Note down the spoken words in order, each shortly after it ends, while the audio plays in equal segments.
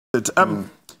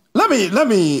Let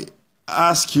me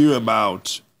ask you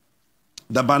about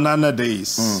the banana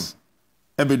days.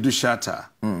 Ebedu shatta.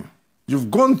 You've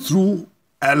gone through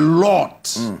a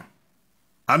lot.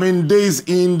 I mean, days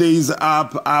in, days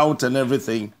up, out, and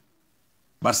everything.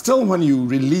 But still, when you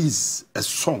release a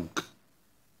song,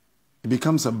 it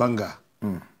becomes a banger.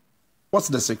 What's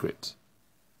the secret?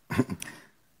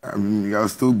 I mean, I'll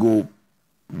still go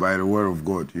by the word of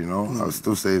God, you know. I'll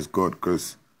still say it's God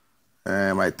because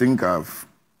I think of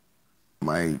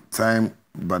my time,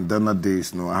 bandana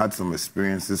days, you know, I had some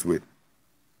experiences with,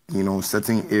 you know,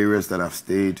 certain areas that I've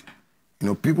stayed. You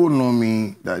know, people know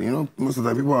me that, you know, most of the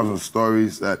time people have some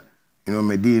stories that, you know,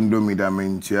 Medi Indomi da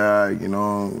mentia, you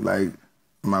know, like,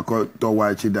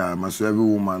 every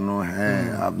woman know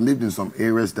her. I've lived in some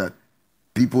areas that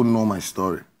people know my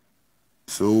story.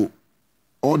 So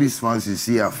all these fans you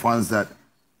see are fans that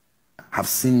have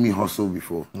seen me hustle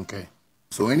before. Okay.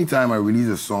 So anytime I release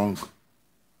a song,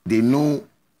 they know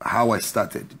how I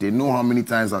started. They know how many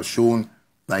times I've shown,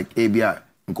 like, Abia,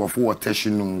 Nkofo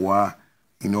Teshinungwa,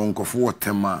 you know, Nkofo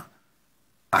Tema,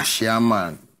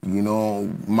 Ashiaman, you know,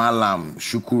 Malam,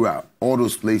 Shukura, all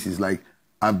those places. Like,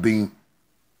 I've been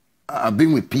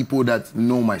with people that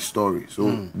know my story.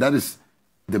 So that is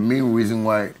the main reason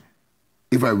why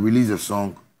if I release a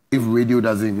song, if radio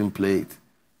doesn't even play it,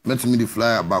 let me the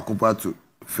flyer back up to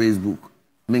Facebook,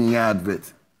 Ming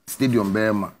advert, Stadium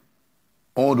Burma.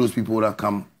 All those people that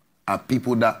come are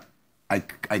people that I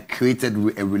created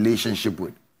a relationship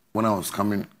with when I was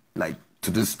coming like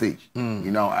to this stage.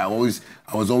 You know, I was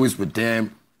always with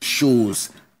them,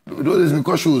 shows. Those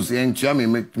because shows and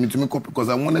because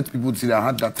I wanted people to see that I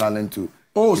had that talent too.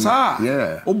 Oh, sir.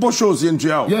 Yeah. Oh, both shows in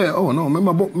Chiao. Yeah. Oh no,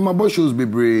 my boy shows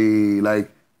be like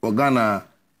Organa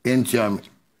in Chiam,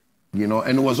 you know,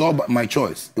 and it was all my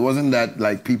choice. It wasn't that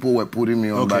like people were putting me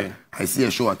on. Okay. But I see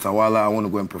a show at Tawala, I want to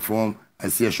go and perform. I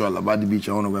see a show at Labadi Beach,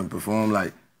 I want to go and perform.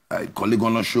 Like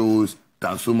Collegono shows,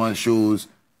 Dansuman shows.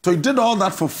 So you did all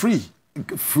that for free?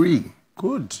 Free.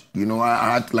 Good. You know,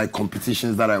 I had like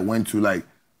competitions that I went to, like,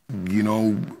 you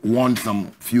know, won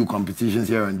some few competitions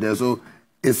here and there. So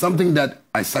it's something that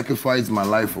I sacrificed my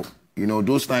life for. You know,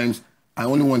 those times I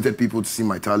only wanted people to see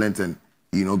my talent and,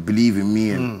 you know, believe in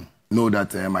me and know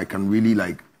that I can really,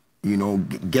 like, you know,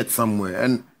 get somewhere.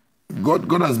 And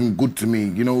God has been good to me.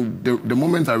 You know, the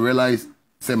moment I realized,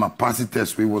 say, my passing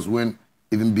test way was when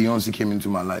even Beyonce came into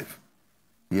my life.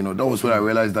 You know, that was when I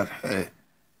realized that, hey,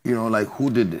 you know, like, who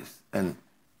did this? And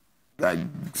like,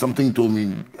 something told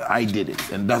me I did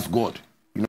it, and that's God.